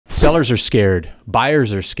Sellers are scared.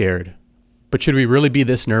 Buyers are scared. But should we really be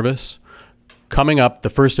this nervous? Coming up, the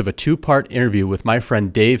first of a two-part interview with my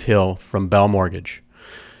friend Dave Hill from Bell Mortgage.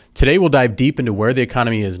 Today, we'll dive deep into where the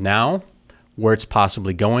economy is now, where it's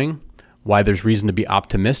possibly going, why there's reason to be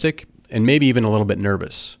optimistic, and maybe even a little bit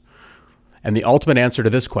nervous. And the ultimate answer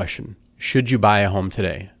to this question, should you buy a home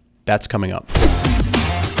today? That's coming up.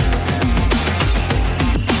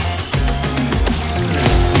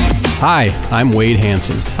 Hi, I'm Wade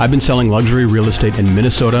Hansen. I've been selling luxury real estate in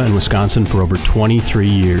Minnesota and Wisconsin for over 23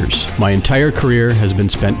 years. My entire career has been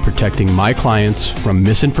spent protecting my clients from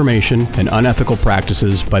misinformation and unethical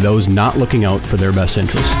practices by those not looking out for their best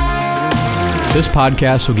interests. This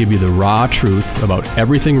podcast will give you the raw truth about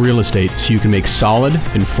everything real estate so you can make solid,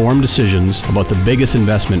 informed decisions about the biggest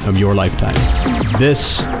investment of your lifetime.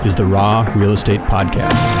 This is the Raw Real Estate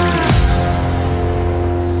Podcast.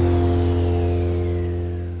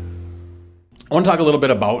 I want to talk a little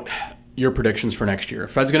bit about your predictions for next year.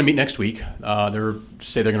 Fed's going to meet next week. They're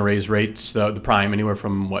going to raise rates, the prime, anywhere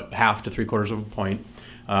from half to 3/4 of a point.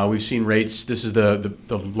 We've seen rates. This is the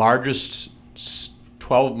largest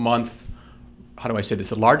 12-month. How do I say this?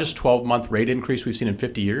 The largest 12-month rate increase we've seen in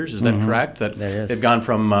 50 years. Is that correct? That is. They've gone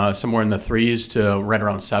from somewhere in the 3s to right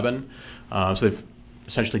around 7. So they've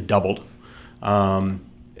essentially doubled.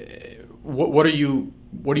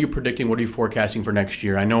 What are you predicting? What are you forecasting for next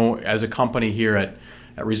year? I know as a company here at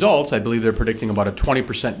Results, I believe they're predicting about a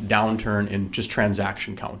 20% downturn in just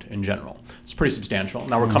transaction count in general. It's pretty substantial.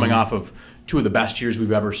 Now we're coming off of two of the best years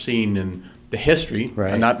we've ever seen in the history,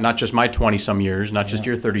 right. Not just my 20-some years, not just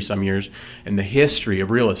your 30-some years, in the history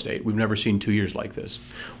of real estate. We've never seen 2 years like this.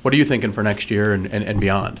 What are you thinking for next year and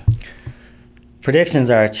beyond? Predictions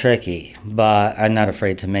are tricky, but I'm not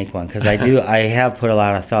afraid to make one because I have put a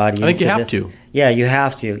lot of thought into this. I think you have to. Yeah, you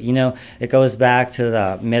have to. You know, it goes back to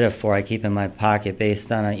the metaphor I keep in my pocket based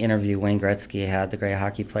on an interview Wayne Gretzky had, the great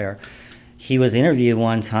hockey player. He was interviewed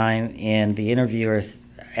one time, and the interviewer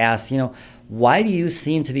asked, why do you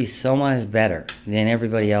seem to be so much better than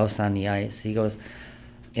everybody else on the ice? He goes,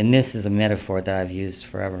 and this is a metaphor that I've used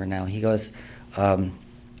forever now. He goes, hockey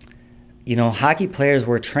players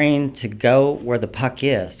were trained to go where the puck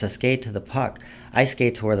is, to skate to the puck. I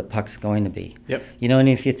skate to where the puck's going to be. Yep. And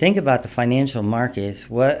if you think about the financial markets,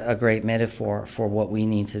 what a great metaphor for what we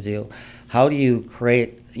need to do. How do you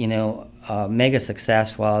create, mega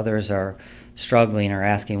success while others are struggling or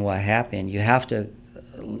asking what happened? You have to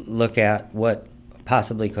look at what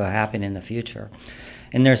possibly could happen in the future.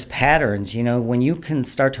 And there's patterns. When you can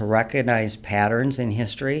start to recognize patterns in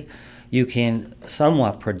history, you can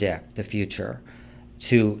somewhat predict the future.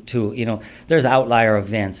 There's outlier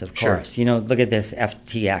events, of course. Sure. Look at this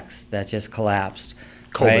FTX that just collapsed.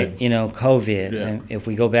 COVID. Right? COVID. Yeah. And if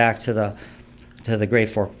we go back to the great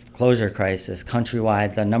foreclosure crisis,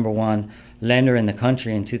 countrywide, the number one lender in the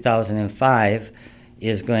country in 2005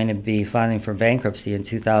 is going to be filing for bankruptcy in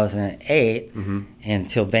 2008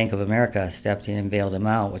 until Bank of America stepped in and bailed him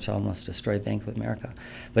out, which almost destroyed Bank of America.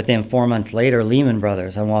 But then 4 months later, Lehman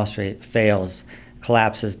Brothers on Wall Street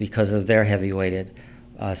collapses because of their heavy-weighted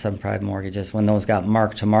subprime mortgages when those got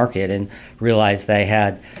marked to market and realized they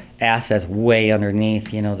had assets way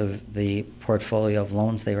underneath, the portfolio of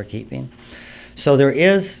loans they were keeping. So there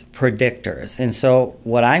is predictors. And so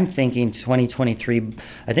what I'm thinking 2023,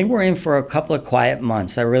 I think we're in for a couple of quiet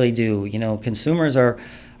months. I really do. Consumers are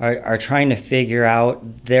trying to figure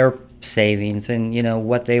out their savings and,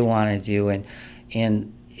 what they want to do.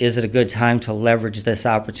 And is it a good time to leverage this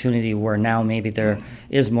opportunity where now maybe there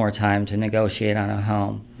is more time to negotiate on a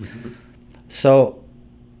home? So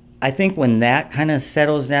I think when that kind of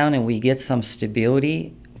settles down and we get some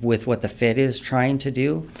stability with what the Fed is trying to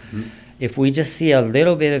do, if we just see a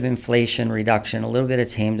little bit of inflation reduction, a little bit of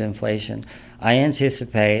tamed inflation, I'm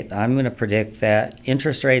going to predict that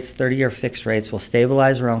interest rates, 30-year fixed rates, will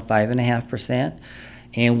stabilize around 5.5%,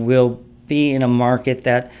 and we'll be in a market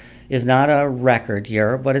that is not a record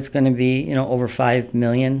year, but it's going to be, over 5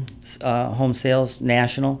 million home sales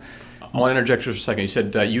national. I want to interject just for a second. You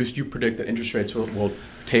said you predict that interest rates will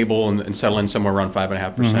table and settle in somewhere around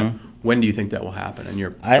 5.5%. When do you think that will happen, in your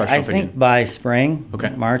professional opinion? I think by spring,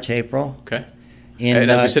 March, April. Okay. And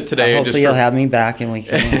as we sit today, hopefully you'll have me back and we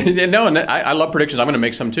can. No, and I love predictions. I'm going to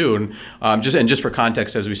make some too. And just for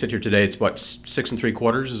context, as we sit here today, it's 6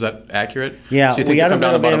 3/4. Is that accurate? Yeah, so we got a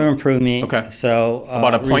little bit of improvement. Okay. So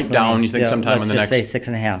about a point down. You think sometime in the next, let's just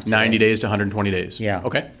say 6.5 90 days to 120 days. Yeah.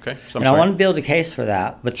 Okay. So and I want to build a case for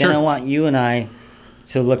that, but then I want you and I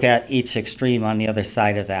to look at each extreme on the other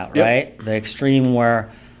side of that, right? The extreme where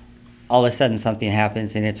all of a sudden something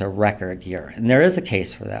happens and it's a record year. And there is a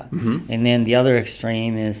case for that. And then the other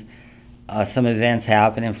extreme is some events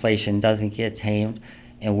happen, inflation doesn't get tamed,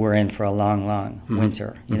 and we're in for a long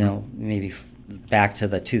winter. You know, maybe back to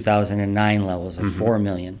the 2009 levels of 4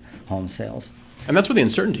 million home sales. And that's where the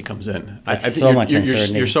uncertainty comes in. I think so much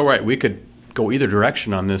uncertainty. You're so right. We could go either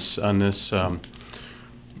direction on this road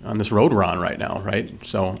we're on right now, right?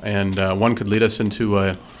 So, and one could lead us into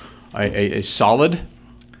a solid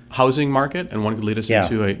housing market, and one could lead us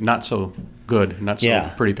into a not so good, not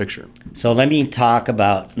so pretty picture. So let me talk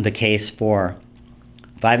about the case for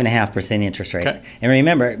 5.5% interest rates. Okay. And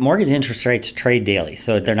remember, mortgage interest rates trade daily,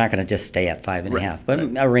 so they're not going to just stay at 5.5, but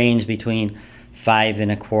a range between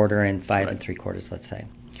 5.25 and 5.75, let's say.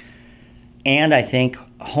 And I think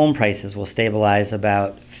home prices will stabilize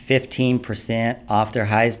about 15% off their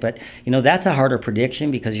highs, but you know that's a harder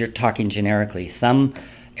prediction because you're talking generically. Some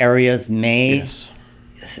areas may,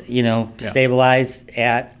 stabilize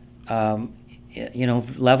at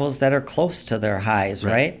levels that are close to their highs,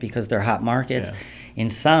 right? Because they're hot markets. Yeah. In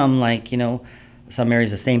some, like some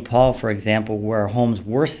areas of St. Paul, for example, where homes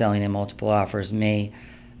were selling in multiple offers, may,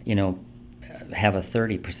 have a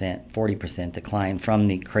 30%, 40% decline from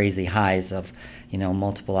the crazy highs of,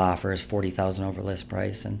 multiple offers, 40,000 over list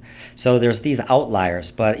price. And so there's these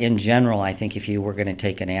outliers. But in general, I think if you were going to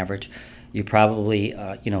take an average, you probably,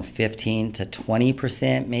 15 to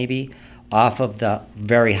 20% maybe off of the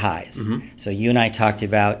very highs. So you and I talked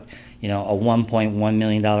about, a $1.1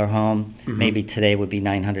 million home, maybe today would be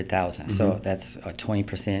 900,000. So that's a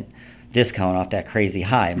 20% discount off that crazy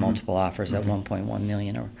high, multiple offers at 1.1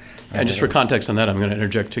 million. And just for context on that, I'm going to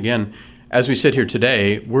interject again. As we sit here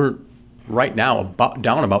today, we're right now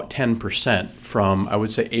down about 10% from, I would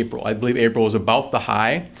say, April. I believe April was about the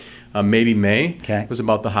high. Maybe May was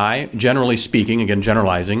about the high. Generally speaking, again,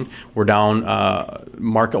 generalizing, we're down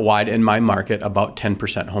market-wide in my market about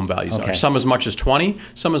 10% home values are. Some as much as 20,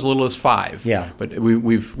 some as little as 5. Yeah. But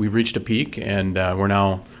we've reached a peak, and we're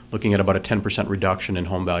now looking at about a 10% reduction in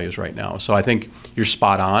home values right now. So I think you're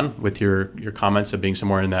spot on with your comments of being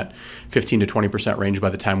somewhere in that 15 to 20% range by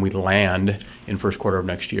the time we land in first quarter of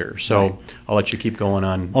next year. So I'll let you keep going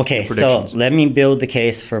on. Okay, so let me build the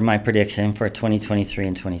case for my prediction for 2023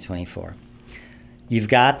 and 2024. You've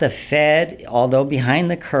got the Fed, although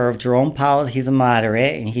behind the curve. Jerome Powell, he's a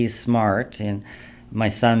moderate and he's smart, and my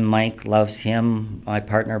son Mike loves him. My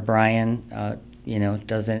partner Brian,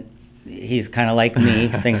 he's kind of like me,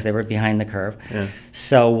 thinks they were behind the curve. Yeah.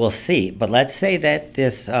 So we'll see. But let's say that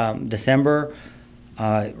this December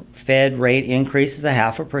Fed rate increase is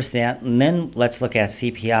 0.5%, and then let's look at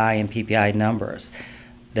CPI and PPI numbers.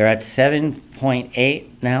 They're at 7.8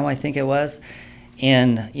 now, I think it was.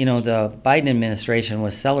 And, the Biden administration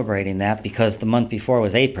was celebrating that because the month before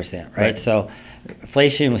was 8%, right? So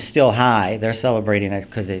inflation was still high. They're celebrating it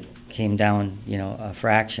because it came down, a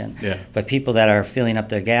fraction. Yeah. But people that are filling up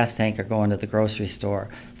their gas tank or going to the grocery store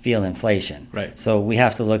feel inflation. Right. So we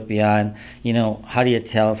have to look beyond, how do you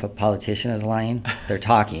tell if a politician is lying? They're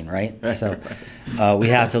talking, right? So we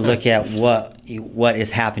have to look at what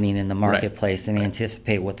is happening in the marketplace and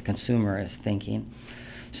anticipate what the consumer is thinking.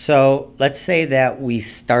 So let's say that we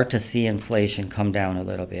start to see inflation come down a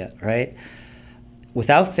little bit, right?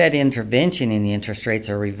 Without Fed intervention in the interest rates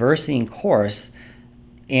or reversing course,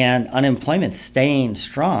 and unemployment staying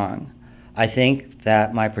strong, I think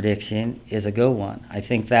that my prediction is a good one. I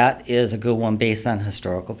think that is a good one based on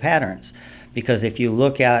historical patterns. Because if you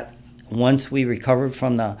look at once we recovered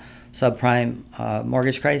from the subprime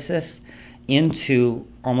mortgage crisis into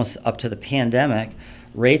almost up to the pandemic,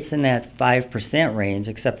 rates in that 5% range,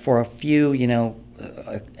 except for a few,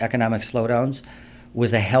 economic slowdowns,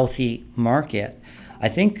 was a healthy market. I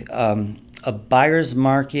think a buyer's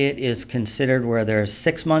market is considered where there's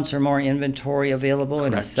 6 months or more inventory available,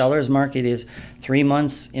 and a seller's market is 3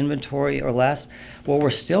 months inventory or less. Well, we're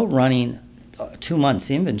still running 2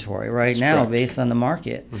 months inventory right now based on the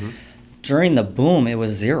market. During the boom, it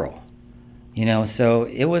was 0. So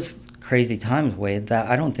it was crazy times, Wade, that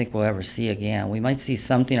I don't think we'll ever see again. We might see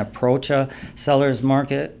something approach a seller's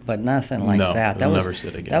market, but nothing like that. That was never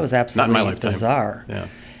sit again. That was absolutely not in my lifetime. Bizarre. Yeah.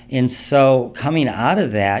 And so coming out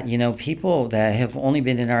of that, people that have only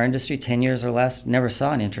been in our industry 10 years or less never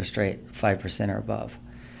saw an interest rate 5% or above.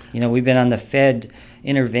 We've been on the Fed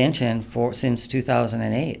intervention since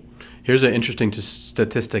 2008. Here's an interesting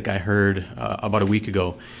statistic I heard about a week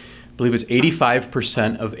ago. I believe it's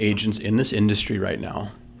 85% of agents in this industry right now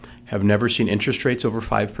have never seen interest rates over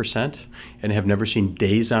 5% and have never seen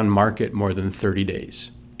days on market more than 30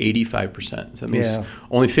 days. 85%. So that means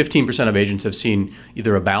only 15% of agents have seen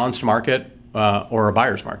either a balanced market or a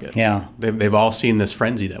buyer's market. Yeah. They've all seen this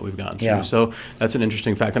frenzy that we've gone through. Yeah. So that's an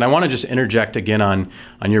interesting fact. And I want to just interject again on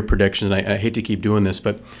your predictions, and I hate to keep doing this,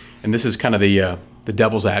 but and this is kind of the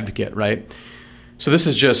devil's advocate, right? So this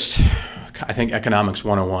is just, I think, economics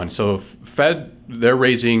 101. So Fed, they're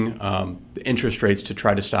raising interest rates to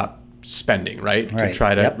try to stop spending, right? To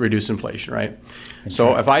try to reduce inflation, right?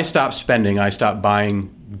 So if I stop spending, I stop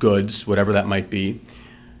buying goods, whatever that might be,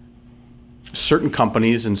 certain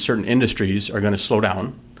companies and certain industries are going to slow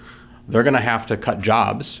down. They're going to have to cut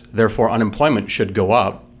jobs. Therefore, unemployment should go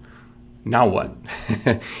up. Now what?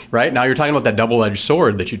 Right? Now you're talking about that double-edged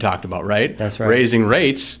sword that you talked about, right? That's right. Raising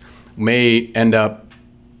rates may end up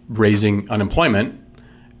raising unemployment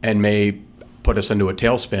and may put us into a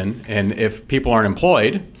tailspin. And if people aren't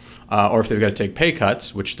employed, or if they've got to take pay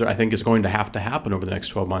cuts, which I think is going to have to happen over the next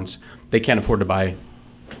 12 months, they can't afford to buy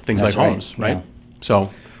things like homes, right? Yeah. So,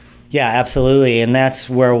 yeah, absolutely, and that's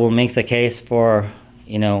where we'll make the case for,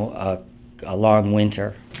 you know, a long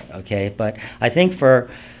winter. Okay, but I think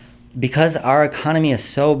because our economy is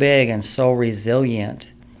so big and so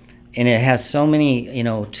resilient, and it has so many, you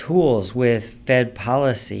know, tools with Fed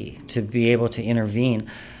policy to be able to intervene,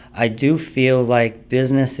 I do feel like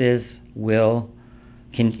businesses will,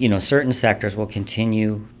 certain sectors will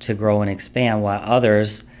continue to grow and expand while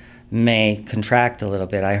others may contract a little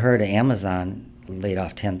bit. I heard Amazon laid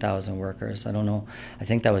off 10,000 workers. I don't know. I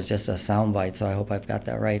think that was just a soundbite, so I hope I've got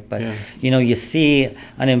that right. But, you know, you see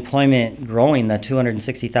unemployment growing, the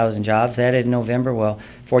 260,000 jobs added in November. Well,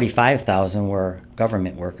 45,000 were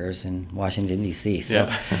government workers in Washington, D.C.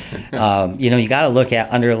 So, you know, you got to look at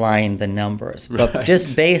underlying the numbers. But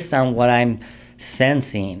just based on what I'm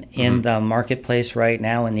sensing in the marketplace right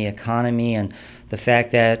now in the economy, and the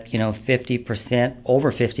fact that, you know, over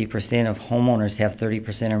 50% of homeowners have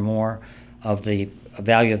 30% or more of the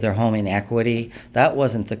value of their home in equity. That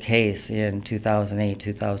wasn't the case in 2008,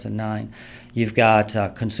 2009. You've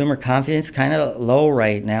got consumer confidence kind of low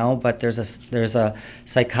right now, but there's a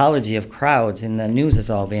psychology of crowds, and the news is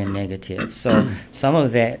all being negative. So some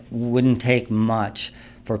of that wouldn't take much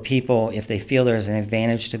for people, if they feel there's an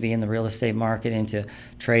advantage to be in the real estate market and to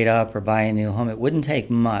trade up or buy a new home. It wouldn't take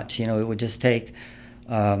much. You know, it would just take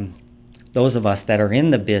those of us that are in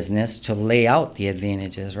the business to lay out the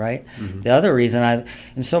advantages, right? The other reason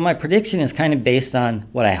and so my prediction is kind of based on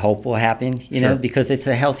what I hope will happen, you know, because it's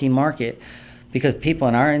a healthy market. Because people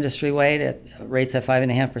in our industry, Wade, at rates at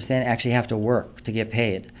 5.5% actually have to work to get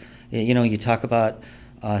paid. You know, you talk about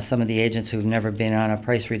some of the agents who've never been on a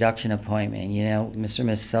price reduction appointment. You know, Mr. and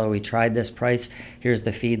Mrs. Seller, we tried this price. Here's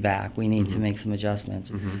the feedback. We need to make some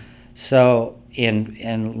adjustments. So,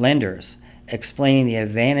 in lenders, explaining the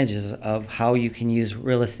advantages of how you can use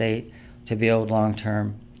real estate to build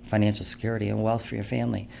long-term financial security and wealth for your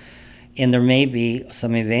family. And there may be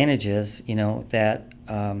some advantages, you know, that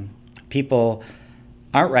people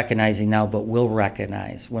aren't recognizing now but will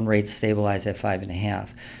recognize when rates stabilize at 5.5.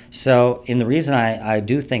 So, and the reason I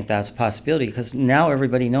do think that's a possibility, because now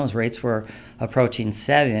everybody knows rates were approaching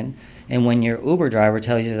 7, and when your Uber driver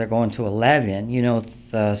tells you they're going to 11, you know,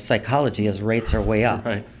 the psychology is rates are way up,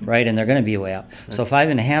 right? And they're going to be way up. So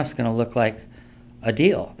 5.5 is going to look like a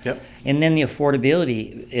deal. And then the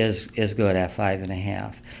affordability is good at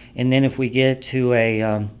 5.5. And then if we get to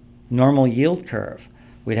a normal yield curve,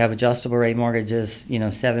 we'd have adjustable rate mortgages, you know,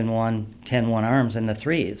 7-1, 10-1 arms in the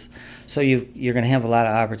 3s. So you're going to have a lot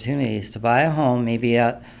of opportunities to buy a home, maybe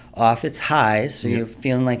off its highs, so you're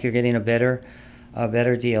feeling like you're getting a better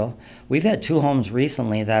deal. We've had 2 homes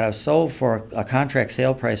recently that have sold for a contract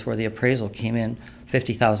sale price where the appraisal came in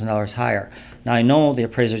 $50,000 higher. Now, I know the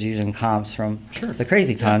appraiser's using comps from the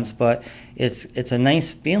crazy times, but it's a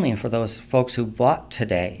nice feeling for those folks who bought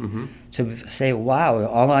today to say, wow,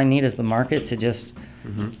 all I need is the market to just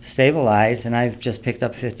stabilize, and I've just picked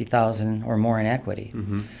up $50,000 or more in equity.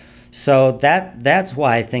 So that's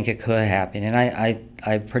why I think it could happen, and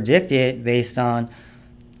I predict it based on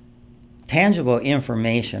tangible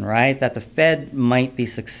information, right? That the Fed might be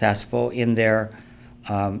successful in their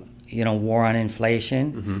war on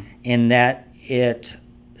inflation, in that it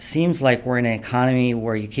seems like we're in an economy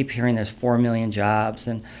where you keep hearing there's 4 million jobs,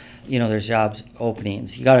 and there's jobs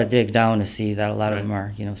openings. You got to dig down to see that a lot of them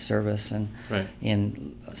are service and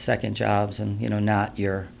in second jobs, and not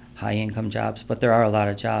your high income jobs, but there are a lot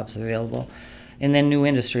of jobs available. And then new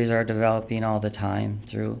industries are developing all the time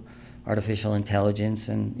through artificial intelligence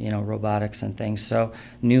and robotics and things. So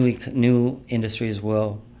new industries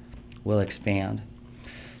will expand.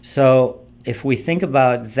 So if we think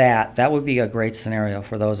about that would be a great scenario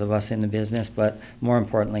for those of us in the business, but more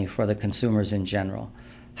importantly for the consumers in general.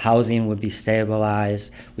 Housing would be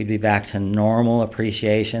stabilized. We'd be back to normal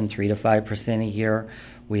appreciation, 3 to 5% a year.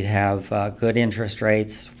 We'd have good interest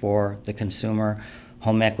rates for the consumer.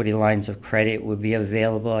 Home equity lines of credit would be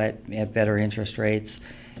available at better interest rates.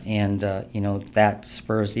 And that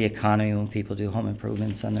spurs the economy when people do home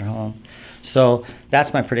improvements on their home. So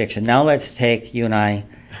that's my prediction. Now let's take you and I.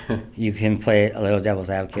 You can play a little devil's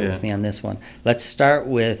advocate with me on this one. Let's start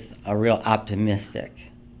with a real optimistic.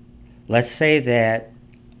 Let's say that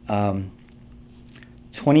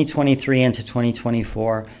 2023 into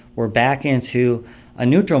 2024, we're back into a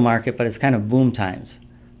neutral market, but it's kind of boom times.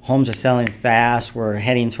 Homes are selling fast. We're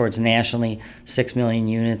heading towards nationally 6 million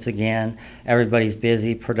units again. Everybody's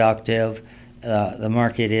busy, productive. The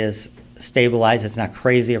market is stabilized. It's not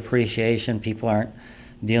crazy appreciation. People aren't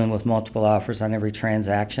dealing with multiple offers on every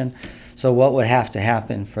transaction. So what would have to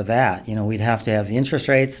happen for that? We'd have to have interest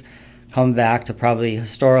rates come back to probably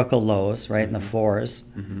historical lows, right, in the fours.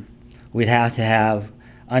 We'd have to have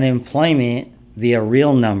unemployment be a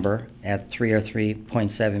real number at 3 or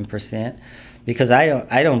 3.7%. Because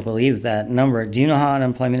I don't believe that number. Do you know how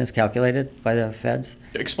unemployment is calculated by the feds?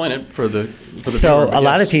 Explain it for the So a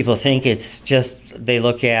lot of people think it's just they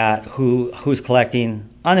look at who's collecting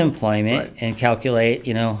unemployment and calculate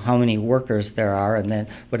how many workers there are,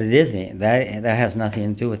 but it isn't. That has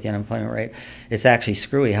nothing to do with the unemployment rate. It's actually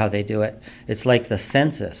screwy how they do it. It's like the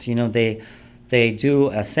census. They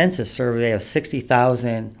do a census survey of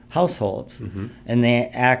 60,000 households, and they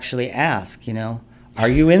actually ask, are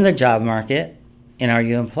you in the job market and are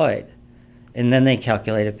you employed? And then they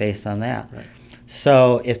calculate it based on that. Right.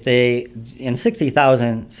 So if and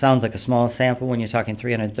 60,000 sounds like a small sample when you're talking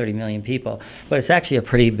 330 million people, but it's actually a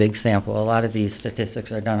pretty big sample. A lot of these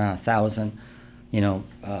statistics are done on 1,000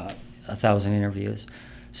 interviews.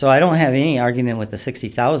 So I don't have any argument with the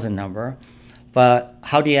 60,000 number, but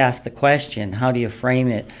how do you ask the question? How do you frame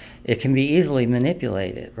it? It can be easily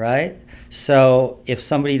manipulated, right? So if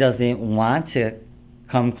somebody doesn't want to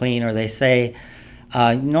come clean, or they say,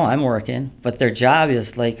 no, I'm working, but their job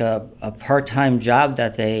is like a part-time job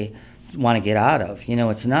that they want to get out of.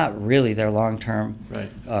 It's not really their long-term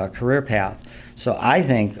career path. So I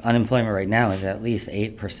think unemployment right now is at least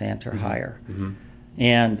 8% or higher.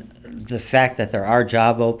 And the fact that there are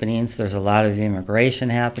job openings, there's a lot of immigration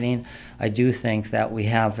happening, I do think that we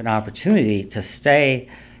have an opportunity to stay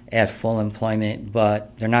at full employment,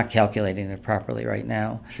 but they're not calculating it properly right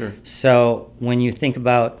now. Sure. So when you think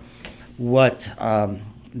about what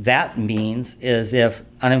that means is if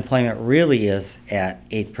unemployment really is at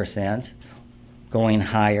 8%, going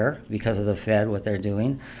higher because of the Fed, what they're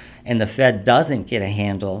doing, and the Fed doesn't get a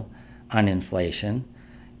handle on inflation,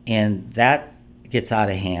 and that gets out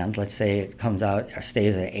of hand, let's say it comes out,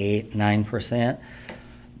 stays at 8, 9%,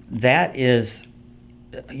 that is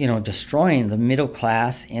destroying the middle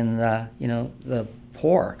class and the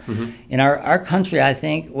poor. In our country, I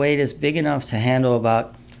think, Wade, is big enough to handle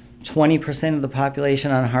about 20% of the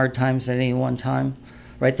population on hard times at any one time,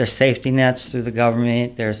 right? There's safety nets through the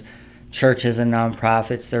government, there's churches and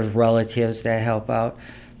nonprofits, there's relatives that help out.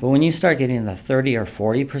 But when you start getting to 30 or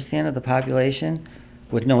 40% of the population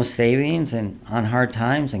with no savings and on hard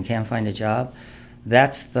times and can't find a job,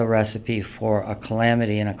 that's the recipe for a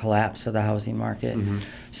calamity and a collapse of the housing market.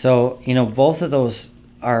 So, both of those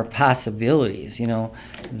are possibilities.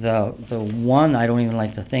 The one I don't even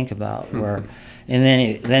like to think about, where,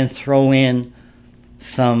 and then throw in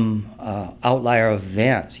some outlier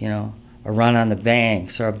event, a run on the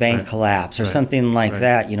banks or a bank collapse or something like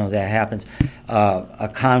that, that happens. A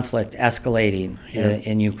conflict escalating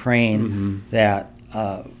in Ukraine that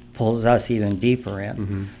pulls us even deeper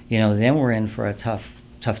in. Then we're in for a tough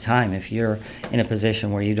time if you're in a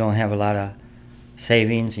position where you don't have a lot of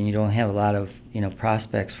savings and you don't have a lot of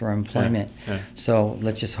prospects for employment. So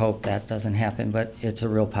let's just hope that doesn't happen, but it's a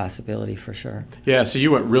real possibility for sure. Yeah, so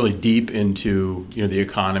you went really deep into the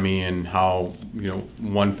economy and how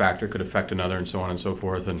one factor could affect another and so on and so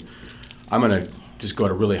forth, and I'm going to just go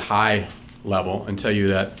at a really high level and tell you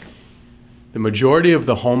that the majority of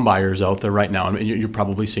the home buyers out there right now, and you're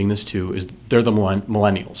probably seeing this too, is they're the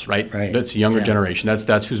millennials, right? That's the younger generation.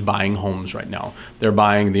 That's who's buying homes right now. They're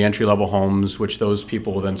buying the entry-level homes, which those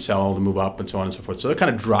people will then sell to move up and so on and so forth. So they're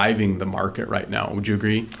kind of driving the market right now. Would you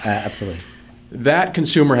agree? Absolutely. That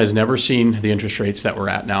consumer has never seen the interest rates that we're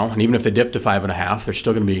at now, and even if they dip to 5.5, they're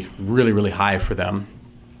still going to be really, really high for them.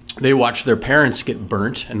 They watched their parents get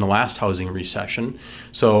burnt in the last housing recession,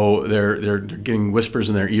 so they're getting whispers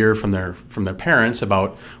in their ear from their parents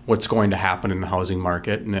about what's going to happen in the housing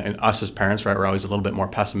market. And us as parents, right, we're always a little bit more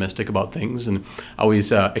pessimistic about things and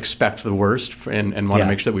always expect the worst and want to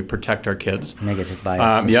make sure that we protect our kids. Negative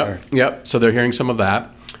bias, for sure. Yep. So they're hearing some of that.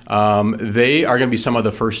 They are going to be some of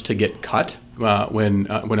the first to get cut when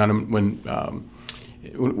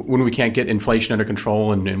we can't get inflation under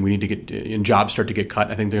control and we need to get and jobs start to get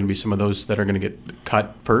cut. I think they're going to be some of those that are going to get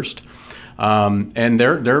cut first. And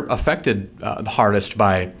they're affected the hardest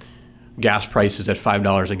by gas prices at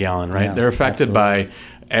 $5 a gallon, right? Yeah, they're affected absolutely. by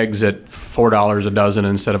eggs at $4 a dozen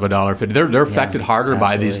instead of $1.50. They're affected harder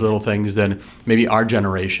by these absolutely. little things than maybe our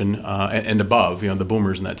generation and above, the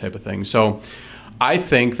boomers and that type of thing. So I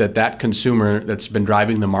think that consumer that's been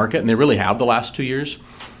driving the market, and they really have the last 2 years.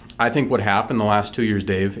 I think what happened the last 2 years,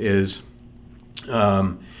 Dave, is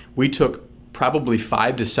we took probably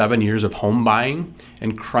 5 to 7 years of home buying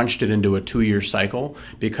and crunched it into a 2-year cycle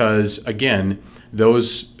because, again,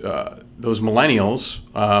 those millennials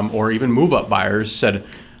or even move-up buyers said,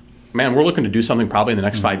 man, we're looking to do something probably in the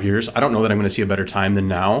next 5 years. I don't know that I'm going to see a better time than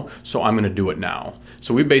now, so I'm going to do it now.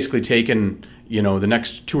 So we've basically taken the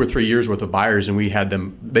next 2 or 3 years worth of buyers, and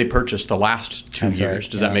they purchased the last 2 That's years.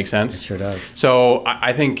 right. Does that make sense? It sure does. So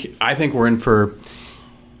I think we're in for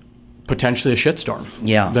potentially a shitstorm.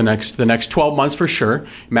 Yeah. The next 12 months for sure.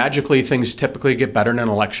 Magically, things typically get better in an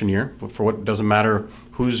election year. For what doesn't matter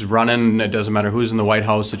who's running, it doesn't matter who's in the White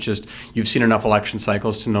House. It's just you've seen enough election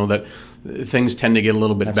cycles to know that things tend to get a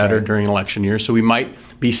little bit better during an election year. So we might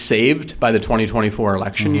be saved by the 2024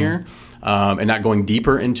 election year. And not going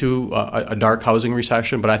deeper into a dark housing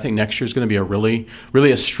recession, but I think next year is going to be a really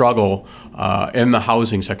a struggle in the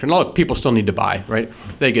housing sector. Now, look, people still need to buy, right?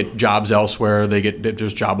 They get jobs elsewhere.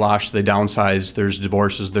 There's job loss. They downsize. There's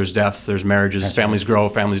divorces. There's deaths. There's marriages. Families grow.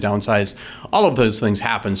 Families downsize. All of those things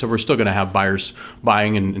happen. So we're still going to have buyers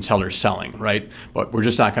buying and sellers selling, right? But we're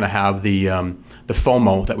just not going to have the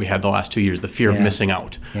FOMO that we had the last 2 years, the fear of missing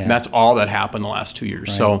out. Yeah. And that's all that happened the last 2 years.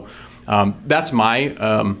 Right. So that's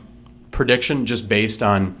my prediction, just based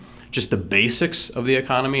on just the basics of the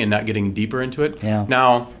economy and not getting deeper into it. Yeah.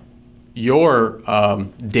 Now, your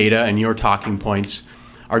data and your talking points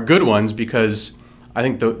are good ones because I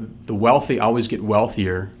think the wealthy always get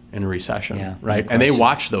wealthier in a recession, right? No and they question.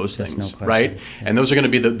 watch those There's things, no question. right? Yeah. And those are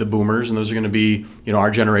going to be the boomers, and those are going to be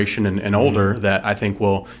our generation and older that I think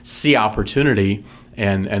will see opportunity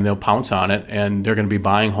and they'll pounce on it, and they're going to be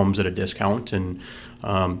buying homes at a discount. And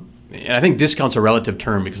I think discount's a relative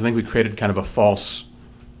term because I think we created kind of a false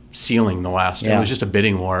ceiling the last. It was just a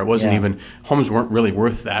bidding war. It wasn't even, homes weren't really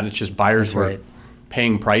worth that. It's just buyers were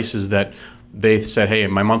paying prices that they said, hey,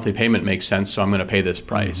 my monthly payment makes sense, so I'm going to pay this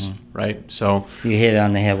price, right? So you hit it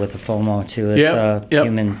on the head with the FOMO too. It's a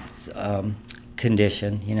human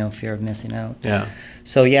condition, fear of missing out. Yeah.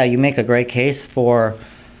 So you make a great case for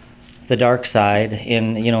the dark side,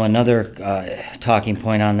 and another talking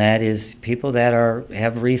point on that is people that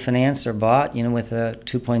have refinanced or bought, with a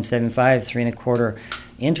 2.75, 3.25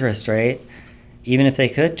 interest rate, even if they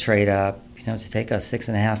could trade up, to take a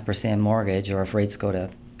 6.5% mortgage, or if rates go to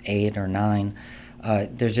 8 or 9,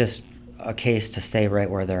 there's just a case to stay right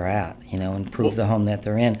where they're at, and improve the home that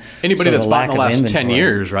they're in. Anybody that's bought in the last 10 inventory.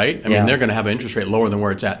 years, right? I mean, they're going to have an interest rate lower than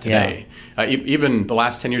where it's at today. Yeah. Even the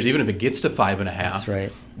last 10 years, even if it gets to 5.5, That's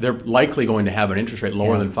right. they're likely going to have an interest rate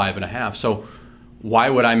lower than 5.5. So why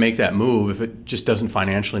would I make that move if it just doesn't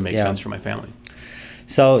financially make sense for my family?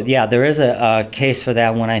 So there is a case for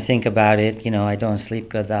that when I think about it. I don't sleep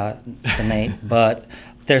good that night, but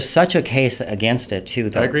there's such a case against it too,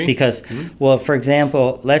 though. I agree. Because, well, for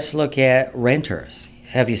example, let's look at renters.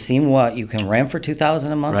 Have you seen what you can rent for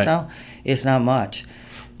 $2,000 a month now? It's not much.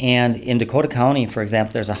 And in Dakota County, for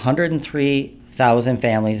example, there's 103,000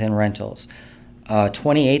 families in rentals.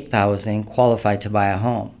 28,000 qualified to buy a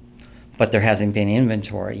home, but there hasn't been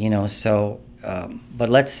inventory. So, but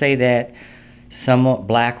let's say that some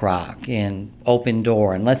BlackRock and Open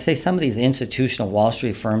Door, and let's say some of these institutional Wall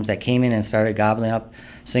Street firms that came in and started gobbling up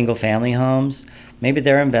single-family homes, maybe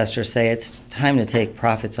their investors say it's time to take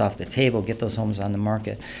profits off the table, get those homes on the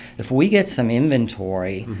market. If we get some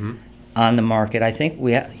inventory on the market, I think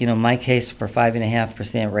my case for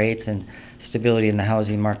 5.5% rates and stability in the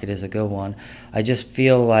housing market is a good one. I just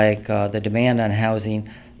feel like the demand on housing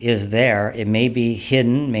is there. It may be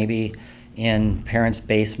hidden, maybe in parents'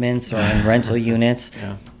 basements or in rental units.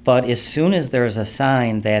 But as soon as there's a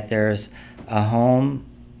sign that there's a home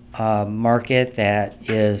market that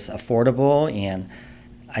is affordable, and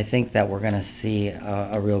I think that we're going to see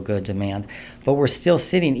a real good demand. But we're still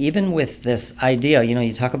sitting, even with this idea,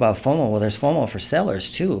 you talk about FOMO, well, there's FOMO for sellers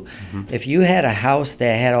too. If you had a house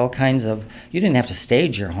that had all kinds of, you didn't have to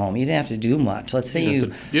stage your home, you didn't have to do much. Let's say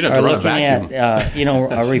you are looking at,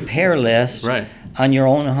 a repair list on your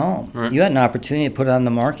own home. You had an opportunity to put it on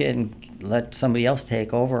the market and let somebody else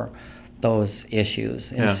take over those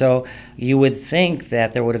issues. And so you would think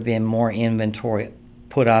that there would have been more inventory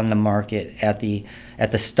put on the market at the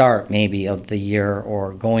start maybe of the year,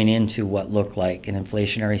 or going into what looked like an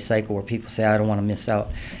inflationary cycle where people say, I don't want to miss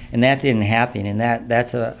out. And that didn't happen, and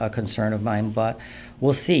that's a concern of mine. But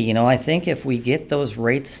we'll see. You know, I think if we get those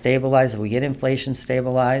rates stabilized, if we get inflation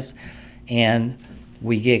stabilized, and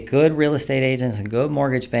we get good real estate agents and good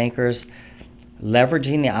mortgage bankers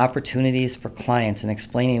leveraging the opportunities for clients and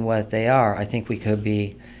explaining what they are, I think we could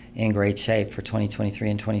be in great shape for 2023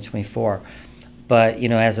 and 2024. But, you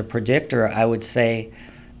know, as a predictor, I would say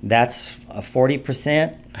that's a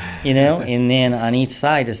 40%, you know, and then on each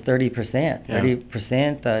side is 30%.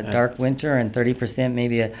 30% dark winter and 30%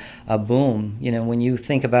 maybe a boom. You know, when you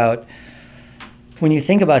think about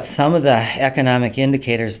some of the economic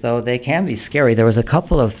indicators, though, they can be scary. There was a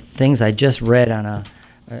couple of things I just read on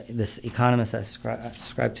this economist I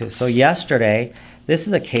subscribe to. So yesterday, this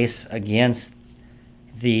is a case against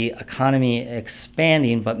the economy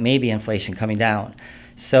expanding, but maybe inflation coming down.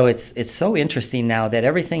 So it's so interesting now that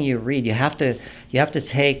everything you read, you have to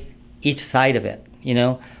take each side of it. You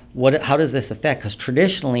know, how does this affect? Because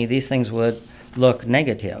traditionally these things would look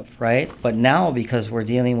negative, right? But now, because we're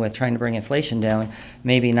dealing with trying to bring inflation down,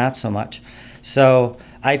 maybe not so much. So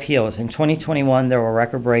IPOs in 2021, there were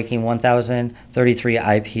record-breaking 1,033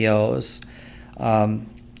 IPOs.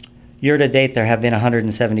 Year to date, there have been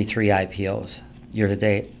 173 IPOs. Year to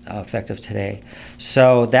date, effective today.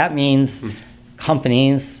 So that means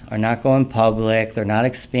companies are not going public. They're not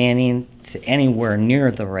expanding to anywhere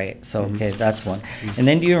near the rate. So, okay, that's one. And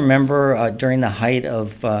then do you remember during the height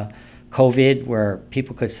of COVID where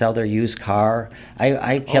people could sell their used car?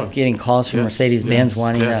 I kept getting calls from Mercedes-Benz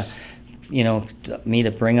wanting to, you know, me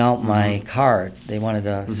to bring out my car. They wanted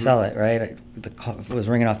to sell it, right? It was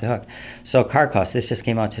ringing off the hook. So car costs, this just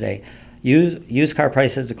came out today. Used car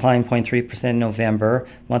prices declined 0.3% in November.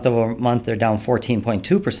 Month over month, they're down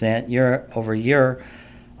 14.2%. Year over year,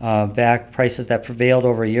 back prices that prevailed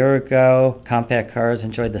over a year ago. Compact cars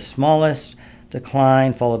enjoyed the smallest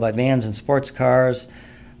decline, followed by vans and sports cars.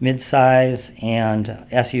 Midsize and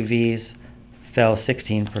SUVs fell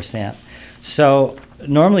 16%. So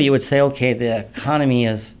normally you would say, okay, the economy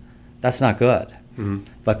that's not good.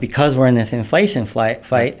 But because we're in this inflation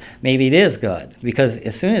fight, maybe it is good. Because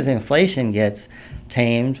as soon as inflation gets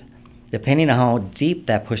tamed, depending on how deep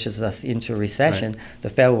that pushes us into a recession, the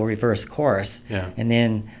Fed will reverse course. And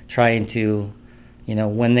then trying to, you know,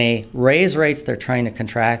 when they raise rates, they're trying to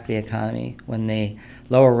contract the economy. When they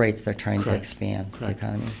lower rates, they're trying to expand the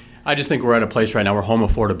economy. I just think we're at a place right now where home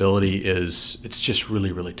affordability it's just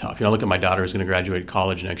really, really tough. You know, look at my daughter who's going to graduate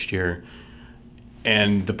college next year.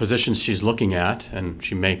 And the positions she's looking at, and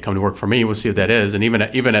she may come to work for me, we'll see what that is. And even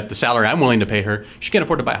at the salary I'm willing to pay her, she can't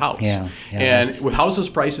afford to buy a house. And with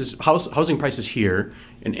housing prices here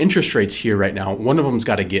and interest rates here right now, one of them's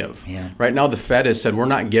got to give. Right now the Fed has said we're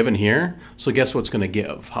not giving here, so guess what's going to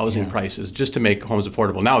give? Housing prices, just to make homes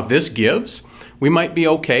affordable. Now if this gives, we might be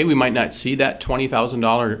okay. We might not see that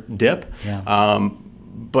 $20,000 dip.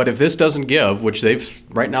 But if this doesn't give, which they've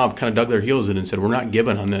right now have kind of dug their heels in and said we're not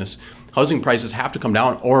giving on this, housing prices have to come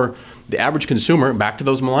down, or the average consumer, back to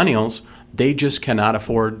those millennials, they just cannot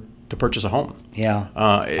afford to purchase a home.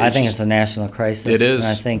 I think it's a national crisis. It is.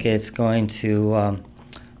 And I think it's going to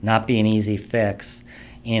not be an easy fix.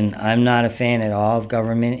 And I'm not a fan at all of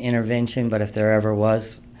government intervention, but if there ever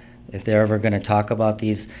was, if they're ever going to talk about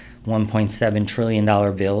these $1.7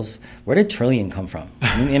 trillion bills, where did trillion come from?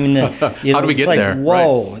 I mean, how do we get there?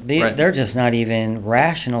 Whoa, they're just not even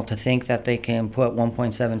rational to think that they can put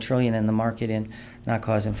 $1.7 trillion in the market and not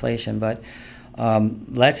cause inflation. But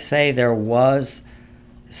let's say there was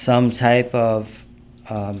some type of,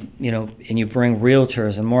 you know, and you bring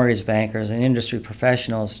realtors and mortgage bankers and industry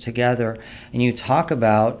professionals together, and you talk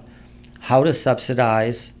about how to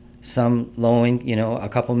subsidize some a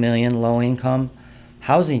couple million low-income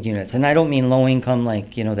housing units. And I don't mean low-income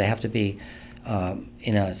like, you know, they have to be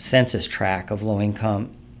in a census tract of low-income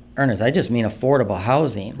earners. I just mean affordable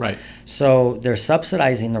housing. So they're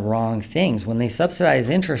subsidizing the wrong things. When they subsidize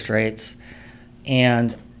interest rates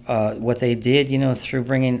and what they did, you know, through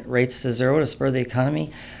bringing rates to zero to spur the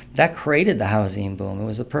economy, that created the housing boom. It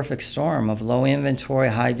was a perfect storm of low inventory,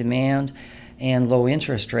 high demand, and low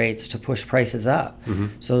interest rates to push prices up.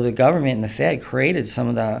 So the government and the Fed created some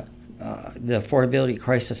of the affordability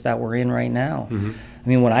crisis that we're in right now. I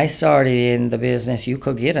mean, when I started in the business, you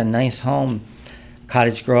could get a nice home,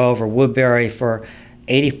 Cottage Grove or Woodbury, for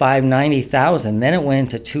 $85,000, $90,000. Then it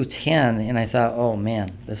went to $210,000, and I thought, oh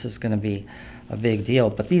man, this is going to be a big deal.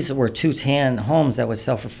 But these were $210,000 homes that would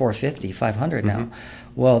sell for $450,000, $500,000 now.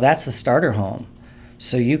 Well, that's a starter home,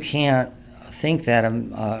 so you can't think that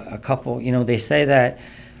a couple. You know, they say that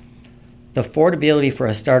the affordability for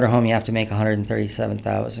a starter home, you have to make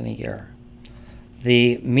 $137,000 a year.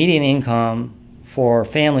 The median income for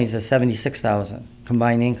families is $76,000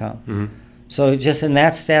 combined income. So just in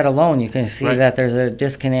that stat alone, you can see Right. that there's a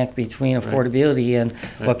disconnect between affordability and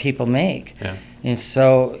what people make. Yeah. And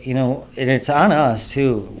so, and it's on us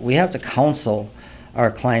too. We have to counsel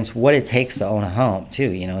our clients what it takes to own a home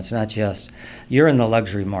too. It's not just, you're in the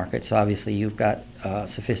luxury market, so obviously you've got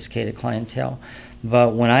sophisticated clientele.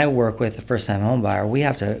 But when I work with a first-time home buyer, we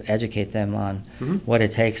have to educate them on what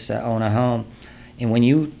it takes to own a home. And when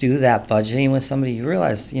you do that budgeting with somebody, you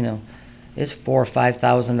realize, it's $4,000 or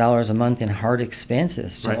 $5,000 a month in hard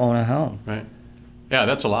expenses to Right. own a home. Right. Yeah,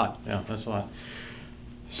 that's a lot. Yeah, that's a lot.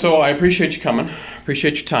 So I appreciate you coming.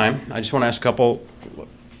 Appreciate your time. I just want to ask a couple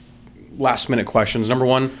last minute questions. Number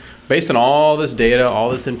one, based on all this data, all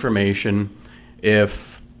this information,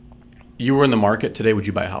 if you were in the market today, would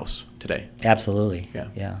you buy a house today? Absolutely.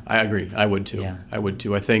 Yeah. I agree. I would too. Yeah. I would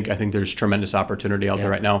too. I think there's tremendous opportunity out Yeah.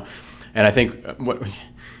 there right now. And I think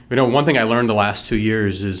one thing I learned the last 2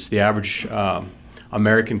 years is the average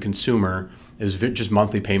American consumer is just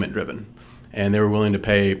monthly payment driven, and they were willing to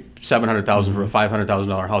pay $700,000 for a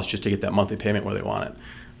 $500,000 house just to get that monthly payment where they want it.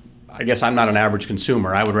 I guess I'm not an average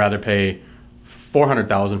consumer. I would rather pay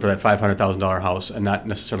 $400,000 for that $500,000 house and not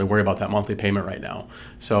necessarily worry about that monthly payment right now.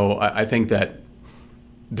 So I think that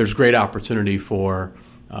there's great opportunity for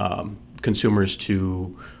consumers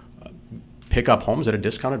to pick up homes at a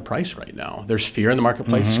discounted price right now. There's fear in the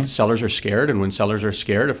marketplace. Sellers are scared, and when sellers are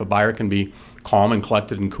scared, if a buyer can be calm and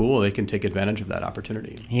collected and cool, they can take advantage of that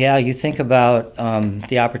opportunity. Yeah, you think about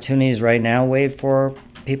the opportunities right now, Wade, for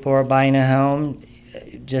people who are buying a home.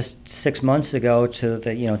 Just 6 months ago to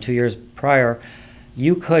the 2 years prior,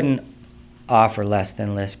 you couldn't offer less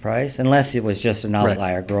than list price unless it was just an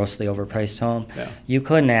outlier, Right. grossly overpriced home. Yeah. You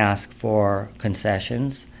couldn't ask for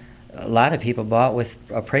concessions. A lot of people bought with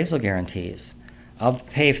appraisal guarantees. I'll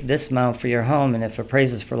pay this amount for your home, and if it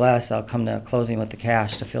appraises for less, I'll come to closing with the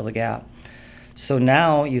cash to fill the gap. So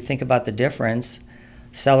now you think about the difference.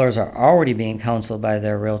 Sellers are already being counseled by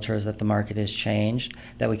their realtors that the market has changed,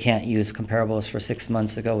 that we can't use comparables for 6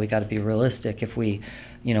 months ago. We got to be realistic. If we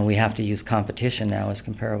have to use competition now as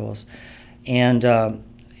comparables. And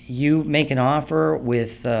you make an offer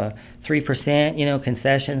with 3%,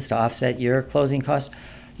 concessions to offset your closing costs.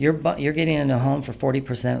 You're getting in a home for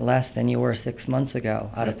 40% less than you were 6 months ago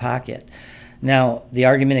out of pocket. Now, the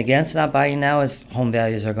argument against not buying now is home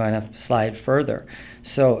values are going to slide further.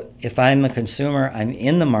 So if I'm a consumer, I'm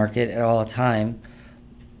in the market at all time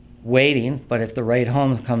waiting, but if the right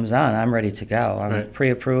home comes on, I'm ready to go. I'm Right.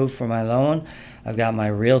 pre-approved for my loan. I've got my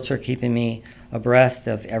realtor keeping me abreast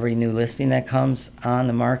of every new listing that comes on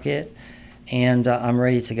the market, and I'm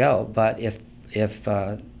ready to go. But if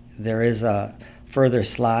there is a further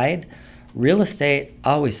slide, real estate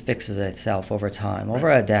always fixes itself over time,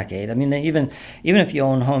 over a decade. I mean, even if you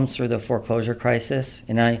own homes through the foreclosure crisis,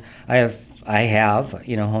 and I have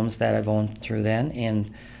homes that I've owned through then,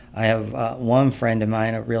 and I have one friend of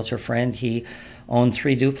mine, a realtor friend, he owned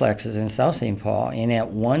 3 duplexes in South St. Paul, and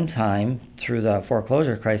at one time through the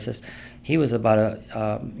foreclosure crisis, he was about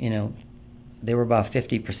they were about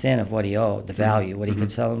 50% of what he owed, the value, what he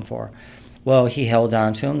could sell them for. Well, he held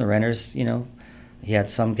on to them. The renters, he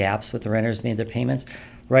had some gaps with the renters, made their payments.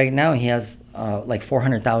 Right now, he has like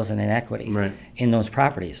 $400,000 in equity Right. in those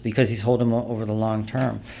properties because he's holding them over the long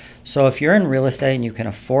term. So if you're in real estate and you can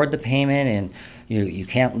afford the payment and you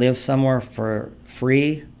can't live somewhere for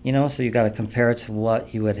free, so you got to compare it to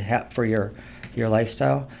what you would have for your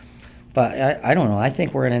lifestyle. But I don't know. I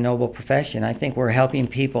think we're in a noble profession. I think we're helping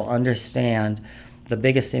people understand the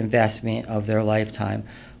biggest investment of their lifetime,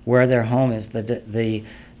 where their home is. The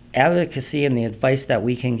advocacy and the advice that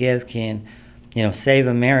we can give can, save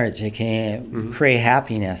a marriage. It can create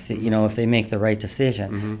happiness, if they make the right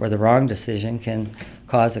decision, or the wrong decision can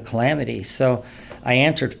cause a calamity. So I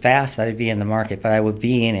answered fast that I'd be in the market, but I would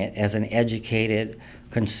be in it as an educated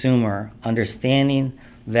consumer, understanding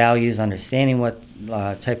values, understanding what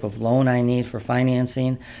type of loan I need for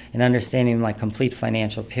financing, and understanding my complete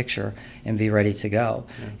financial picture and be ready to go.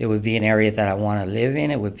 Yeah. It would be an area that I want to live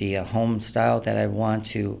in. It would be a home style that I want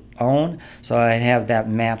to own. So I have that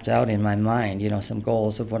mapped out in my mind, some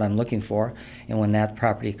goals of what I'm looking for. And when that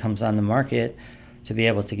property comes on the market, to be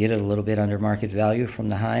able to get it a little bit under market value from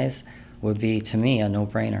the highs would be, to me, a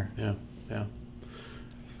no-brainer. Yeah.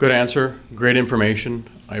 Good answer. Great information.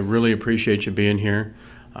 I really appreciate you being here.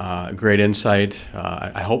 Great insight.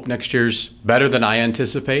 I hope next year's better than I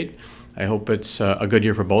anticipate. I hope it's a good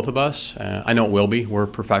year for both of us. I know it will be. We're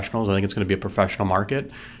professionals. I think it's going to be a professional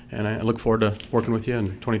market. And I look forward to working with you in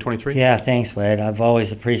 2023. Yeah, thanks, Wade. I've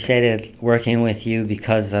always appreciated working with you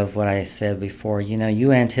because of what I said before.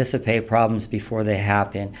 You anticipate problems before they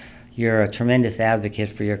happen. you're a tremendous advocate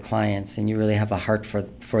for your clients, and you really have a heart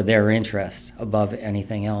for their interest above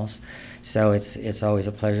anything else. So it's always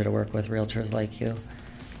a pleasure to work with realtors like you.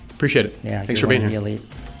 Appreciate it. Yeah, thanks for being here. Elite.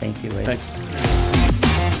 Thank you, Wade. Thanks.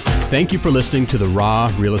 Thank you for listening to the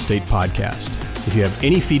Raw Real Estate Podcast. If you have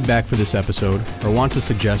any feedback for this episode or want to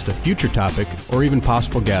suggest a future topic or even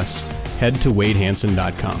possible guests, head to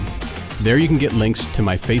wadehanson.com. There you can get links to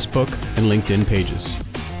my Facebook and LinkedIn pages.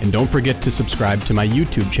 And don't forget to subscribe to my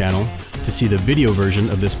YouTube channel to see the video version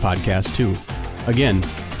of this podcast too. Again,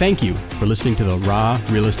 thank you for listening to the Raw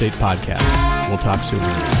Real Estate Podcast. We'll talk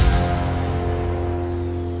soon.